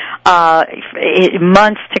show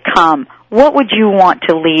months to come. What would you want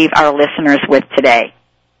to leave our listeners with today?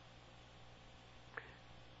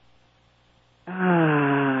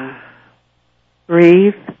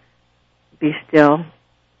 Breathe, be still,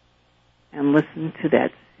 and listen to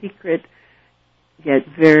that secret, yet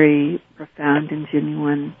very profound and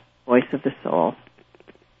genuine voice of the soul.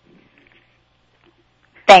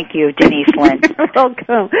 Thank you, Denise Linn. You're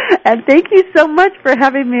welcome. And thank you so much for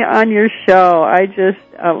having me on your show. I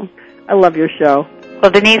love your show.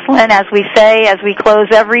 Well, Denise Linn, as we say, as we close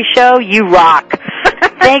every show, you rock.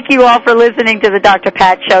 Thank you all for listening to the Dr.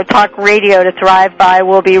 Pat Show, Talk Radio to Thrive By.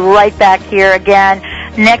 We'll be right back here again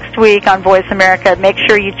next week on Voice America. Make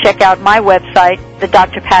sure you check out my website,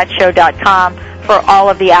 thedrpatshow.com, for all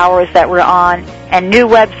of the hours that we're on. And new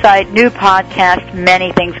website, new podcast,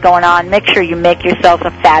 many things going on. Make sure you make yourself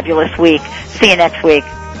a fabulous week. See you next week.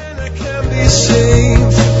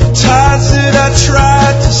 Tides that I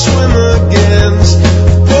tried to swim against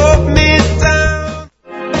broke me down.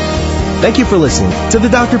 Thank you for listening to The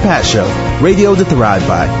Dr. Pat Show, radio to thrive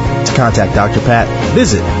by. To contact Dr. Pat,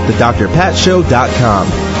 visit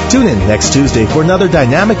thedrpatshow.com. Tune in next Tuesday for another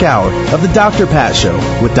dynamic hour of The Dr. Pat Show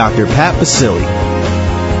with Dr. Pat Baccili.